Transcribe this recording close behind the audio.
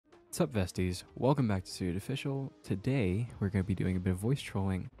What's up, Vesties? Welcome back to Shiddy Official. Today, we're going to be doing a bit of voice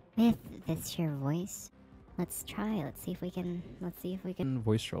trolling. With this your voice? Let's try. Let's see if we can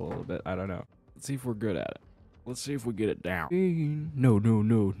Voice troll a little bit. I don't know. Let's see if we're good at it. Let's see if we get it down. No,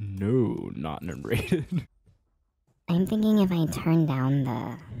 not narrated. I'm thinking if I turn down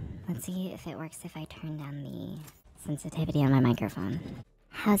the... Let's see if it works if I turn down the sensitivity on my microphone.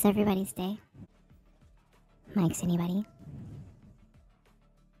 How's everybody's day? Mics, anybody?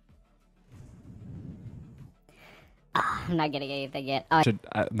 Oh, I'm not getting anything yet. Oh.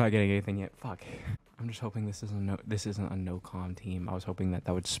 I'm not getting anything yet. Fuck. I'm just hoping this isn't a no-com team. I was hoping that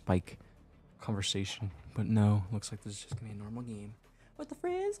would spike conversation, but no. Looks like this is just gonna be a normal game. With the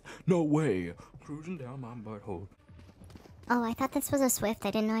friends? No way. Cruising down my butthole. Oh, I thought this was a Swift.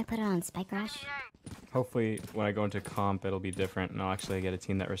 I didn't know I put it on Spike Rush. Hopefully, when I go into comp, it'll be different, and I'll actually get a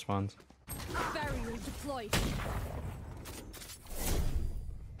team that responds. Barrier deployed.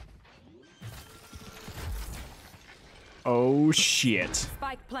 Oh shit.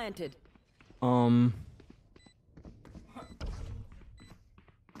 Spike planted. No.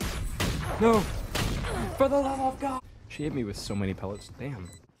 For the love of God. She hit me with so many pellets.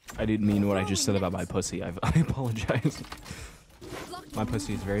 Damn. I didn't mean what I just said about my pussy. I apologize. My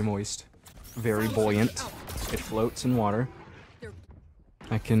pussy is very moist, very buoyant. It floats in water.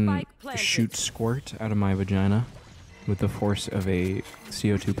 I can shoot squirt out of my vagina with the force of a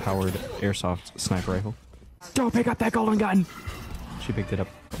CO2 powered airsoft sniper rifle. Don't pick up that golden gun! She picked it up.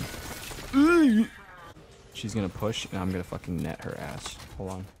 She's gonna push, and I'm gonna fucking net her ass.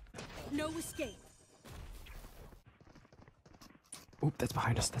 Hold on. No escape. Oop, that's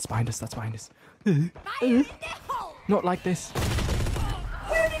behind us. That's behind us. That's behind us. Not like this.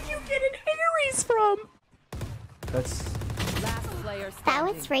 Where did you get an Ares from? That's... Last player That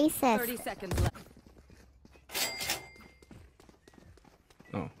standing. was racist. 30 seconds left.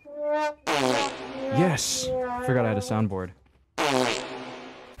 Oh. Yes! Forgot I had a soundboard.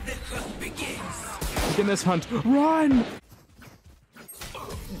 Begin this hunt. Run!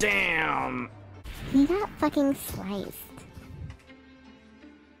 Damn! He got fucking sliced.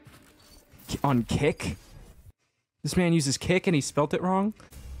 On kick? This man uses kick and he spelt it wrong?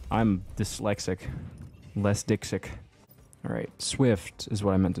 I'm dyslexic. Less dixic. Alright, Swift is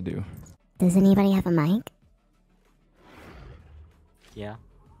what I meant to do. Does anybody have a mic? Yeah.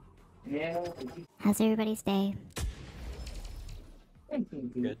 How's everybody's day?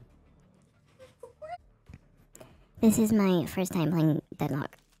 Good. This is my first time playing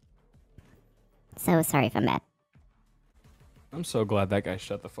Deadlock. So sorry if I'm bad. I'm so glad that guy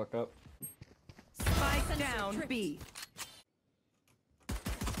shut the fuck up. Spike down B.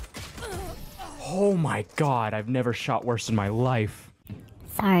 Oh my god, I've never shot worse in my life.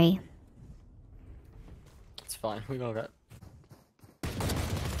 Sorry. It's fine. We all got.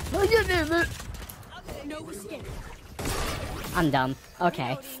 No escape. I'm dumb.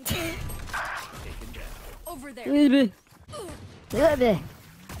 Okay. Over there.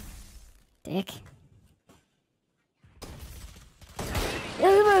 Dick.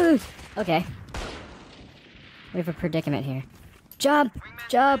 Okay. We have a predicament here. Jump!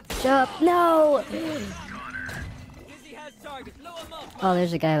 Jump! Jump! No! Oh,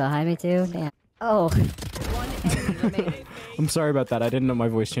 there's a guy behind me too? Damn. Oh. One enemy remaining. I'm sorry about that. I didn't know my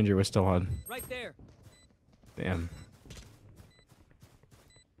voice changer was still on. Right there. Damn.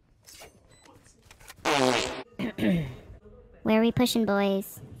 Where are we pushing,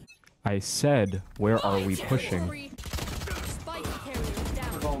 boys? I said, where are we pushing? Spike carrier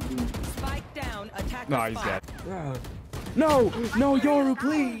down. Spike down. Attack. No, he's dead. No! No, Yoru,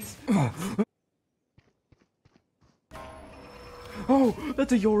 please! Oh,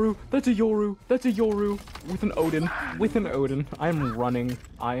 that's a Yoru! That's a Yoru! That's a Yoru! With an Odin. With an Odin. I am running.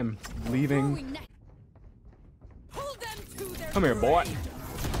 I am leaving. Come here, boy.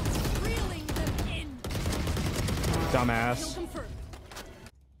 Reeling them in. Dumbass.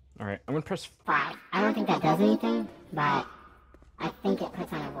 Alright, I'm gonna press... I don't think that does anything, but I think it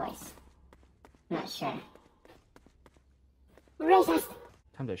puts on a voice. Not sure. Racist!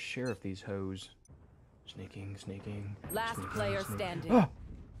 Time to sheriff these hoes. Sneaking. Last sneaking, player sneaking. standing. Ah!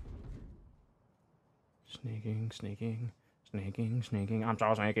 Sneaking. I'm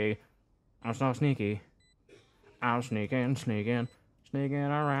so sneaky. I'm so sneaky. I'm sneaking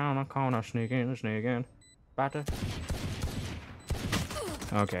around the corner, sneaking. About to...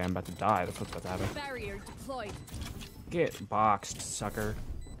 Okay, I'm about to die. That's what's about to happen. Barrier deployed. Get boxed, sucker.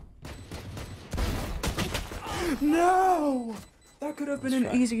 No! That could have been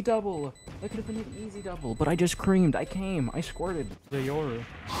an easy double. But I just creamed. I squirted the Yoru.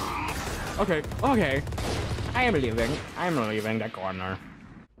 Okay. I am leaving. I'm leaving the corner.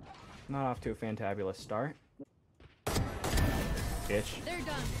 Not off to a fantabulous start. Bitch. They're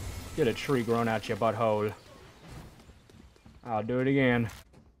done. Get a tree grown out your butthole. I'll do it again.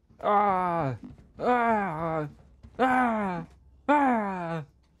 Ah! Ah! Ah! Ah!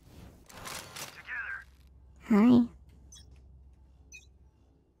 Hi.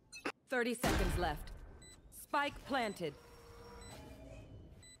 30 seconds left. Spike planted.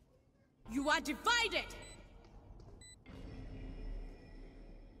 You are divided!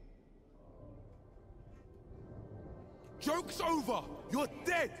 Joke's over! You're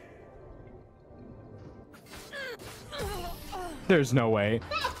dead! There's no way.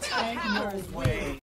 No way!